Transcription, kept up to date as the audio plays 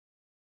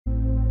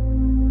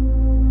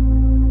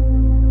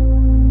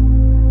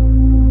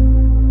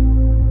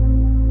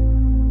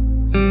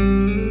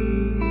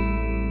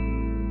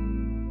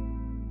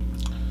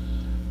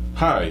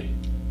Hi,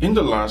 in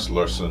the last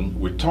lesson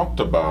we talked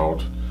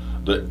about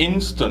the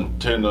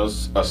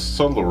instantaneous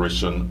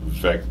acceleration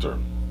vector.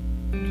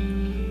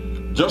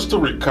 Just to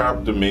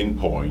recap the main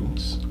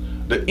points,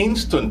 the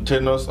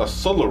instantaneous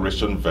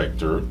acceleration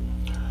vector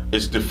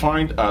is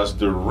defined as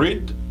the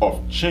rate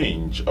of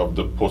change of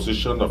the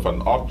position of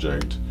an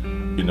object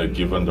in a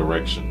given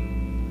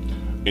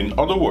direction. In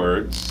other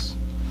words,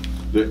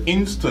 the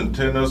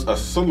instantaneous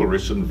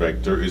acceleration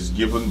vector is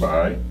given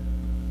by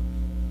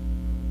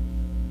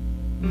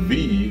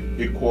v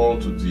equal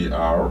to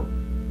dr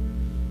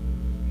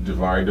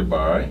divided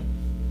by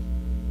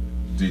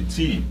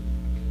dt,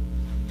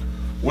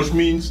 which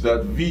means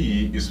that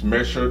v is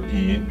measured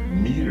in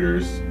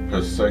meters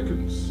per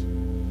second.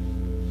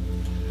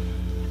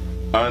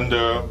 And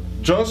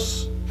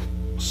just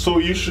so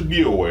you should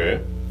be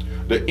aware,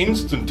 the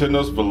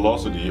instantaneous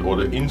velocity or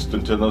the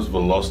instantaneous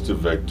velocity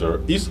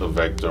vector is a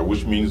vector,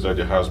 which means that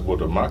it has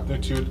both a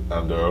magnitude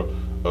and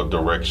a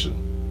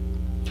direction.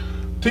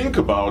 Think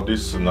about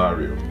this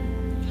scenario.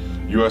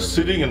 You are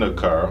sitting in a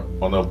car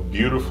on a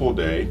beautiful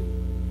day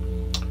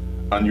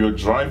and you're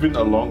driving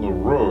along a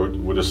road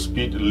with a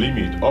speed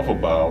limit of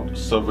about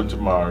 70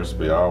 miles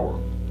per hour.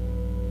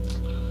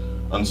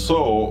 And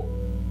so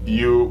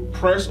you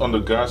press on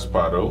the gas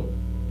pedal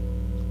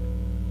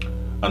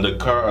and the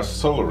car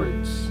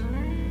accelerates.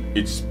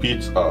 It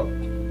speeds up.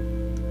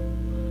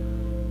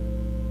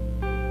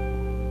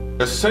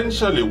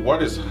 Essentially,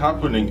 what is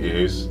happening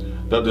is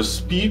that the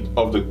speed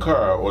of the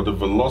car or the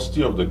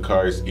velocity of the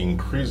car is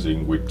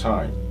increasing with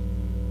time.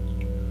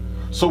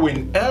 So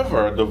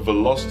whenever the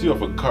velocity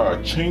of a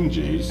car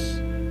changes,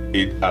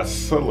 it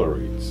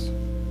accelerates.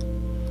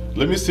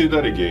 Let me say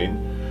that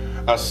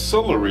again.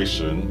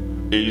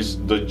 Acceleration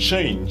is the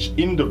change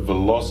in the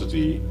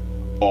velocity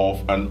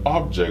of an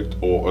object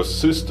or a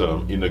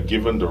system in a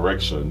given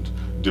direction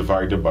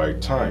divided by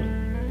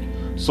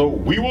time. So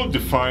we will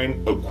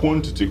define a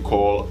quantity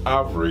called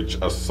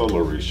average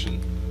acceleration.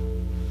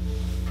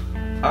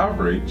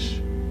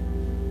 Average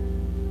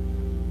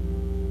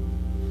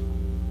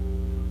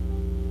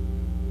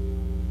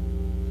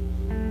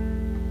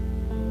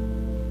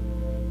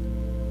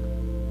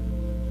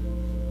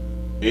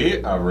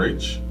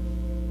average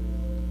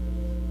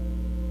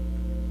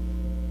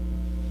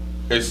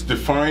is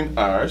defined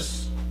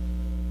as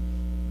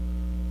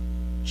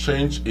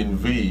change in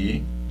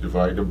v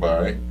divided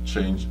by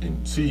change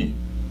in t.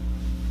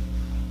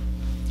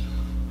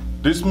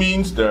 This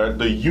means that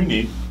the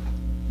unit,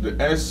 the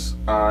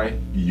SI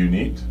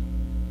unit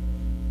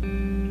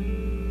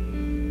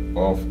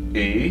of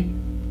A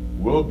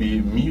will be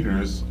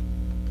meters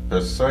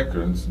per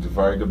second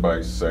divided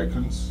by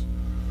seconds,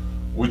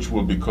 which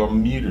will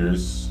become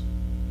meters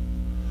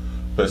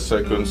per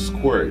second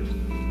squared.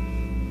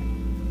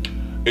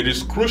 It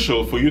is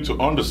crucial for you to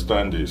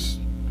understand this,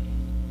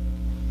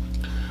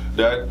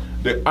 that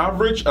the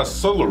average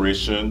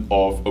acceleration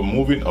of a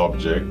moving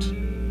object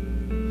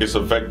is a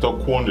vector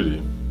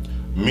quantity,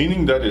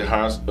 meaning that it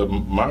has a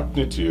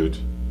magnitude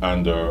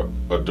and a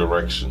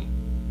direction.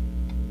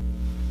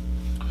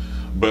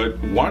 But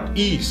what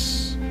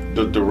is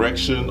the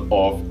direction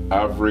of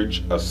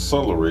average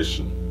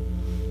acceleration?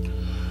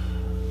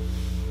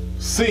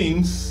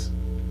 Since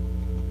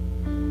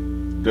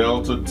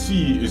delta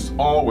t is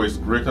always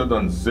greater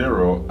than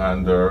 0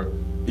 and there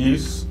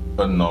is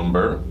a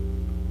number,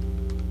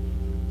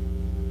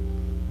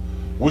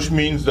 which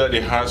means that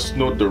it has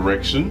no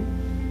direction,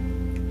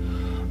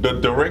 the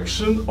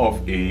direction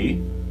of A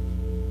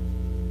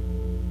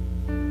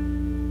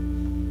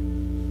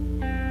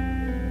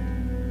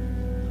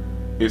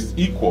is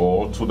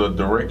equal to the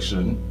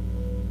direction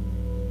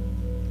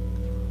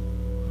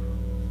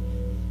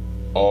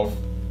of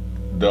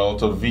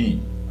delta V.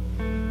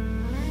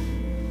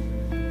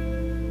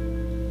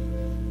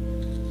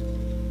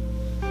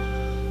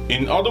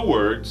 In other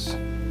words,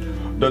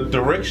 the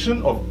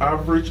direction of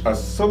average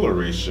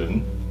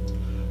acceleration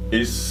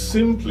is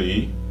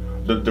simply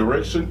the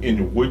direction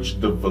in which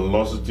the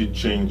velocity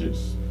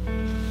changes.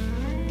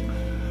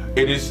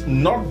 It is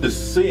not the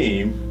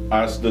same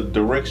as the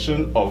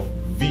direction of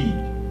V.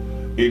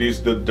 It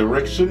is the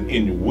direction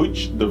in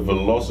which the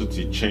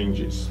velocity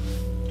changes.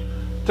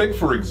 Take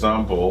for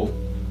example,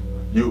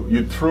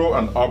 you throw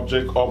an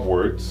object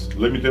upwards.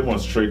 Let me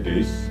demonstrate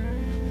this.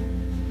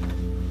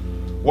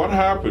 What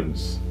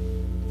happens?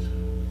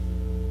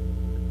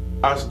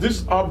 As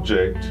this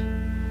object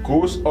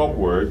goes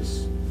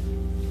upwards,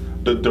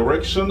 the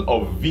direction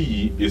of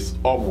V is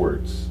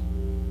upwards,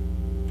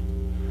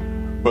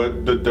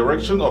 but the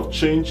direction of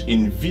change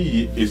in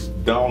V is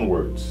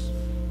downwards.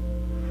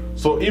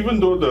 So even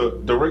though the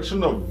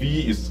direction of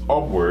V is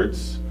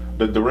upwards,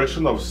 the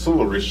direction of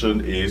acceleration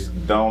is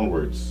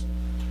downwards.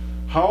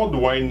 How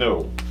do I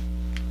know?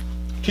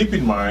 Keep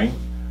in mind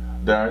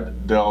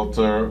that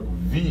delta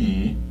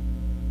V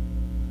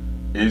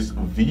is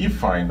V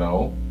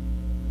final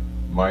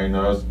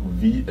minus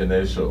V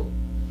initial.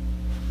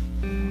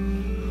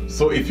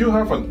 So if you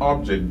have an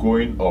object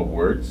going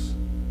upwards,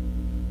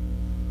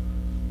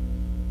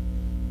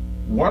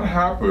 what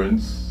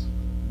happens?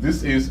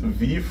 This is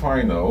V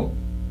final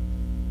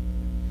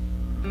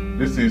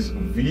this is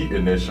V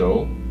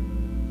initial,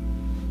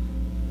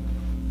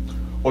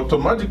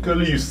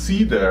 automatically you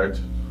see that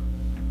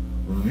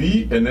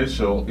V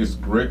initial is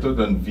greater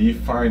than V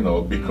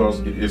final because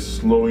it is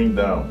slowing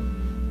down.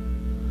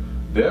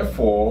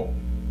 Therefore,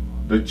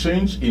 the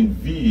change in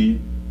V,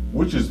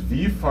 which is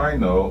V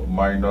final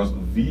minus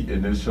V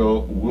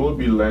initial, will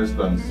be less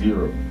than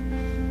 0.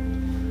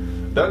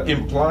 That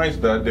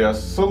implies that the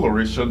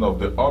acceleration of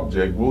the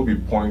object will be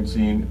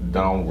pointing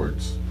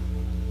downwards.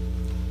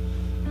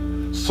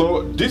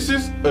 So this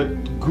is a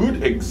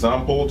good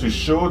example to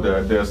show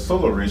that the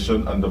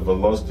acceleration and the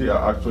velocity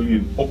are actually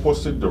in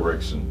opposite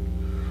direction.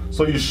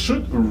 So you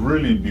should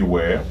really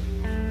beware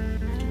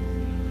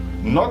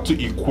not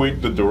to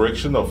equate the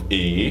direction of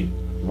A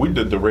with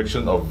the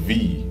direction of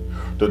V.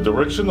 The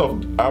direction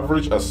of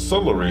average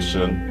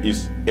acceleration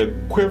is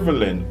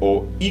equivalent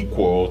or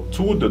equal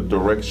to the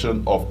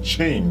direction of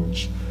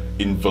change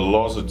in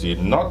velocity,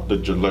 not the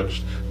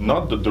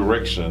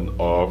direction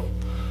of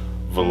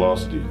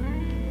velocity.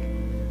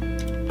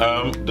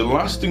 The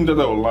last thing that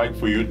I would like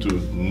for you to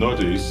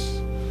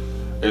notice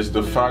is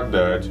the fact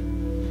that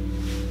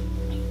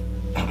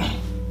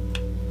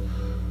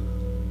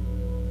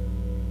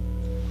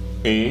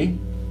A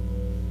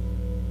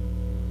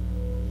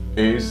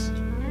is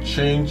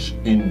change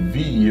in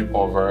V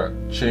over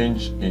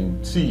change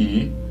in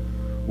T,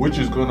 which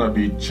is going to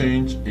be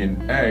change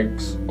in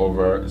X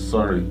over,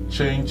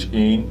 change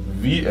in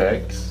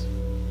Vx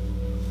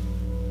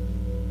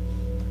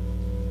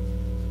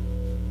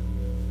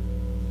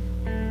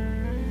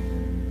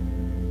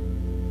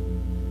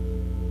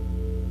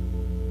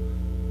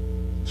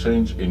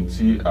change in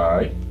Ti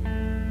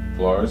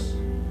plus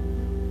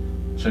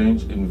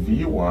change in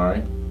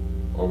Vy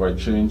over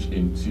change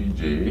in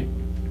Tj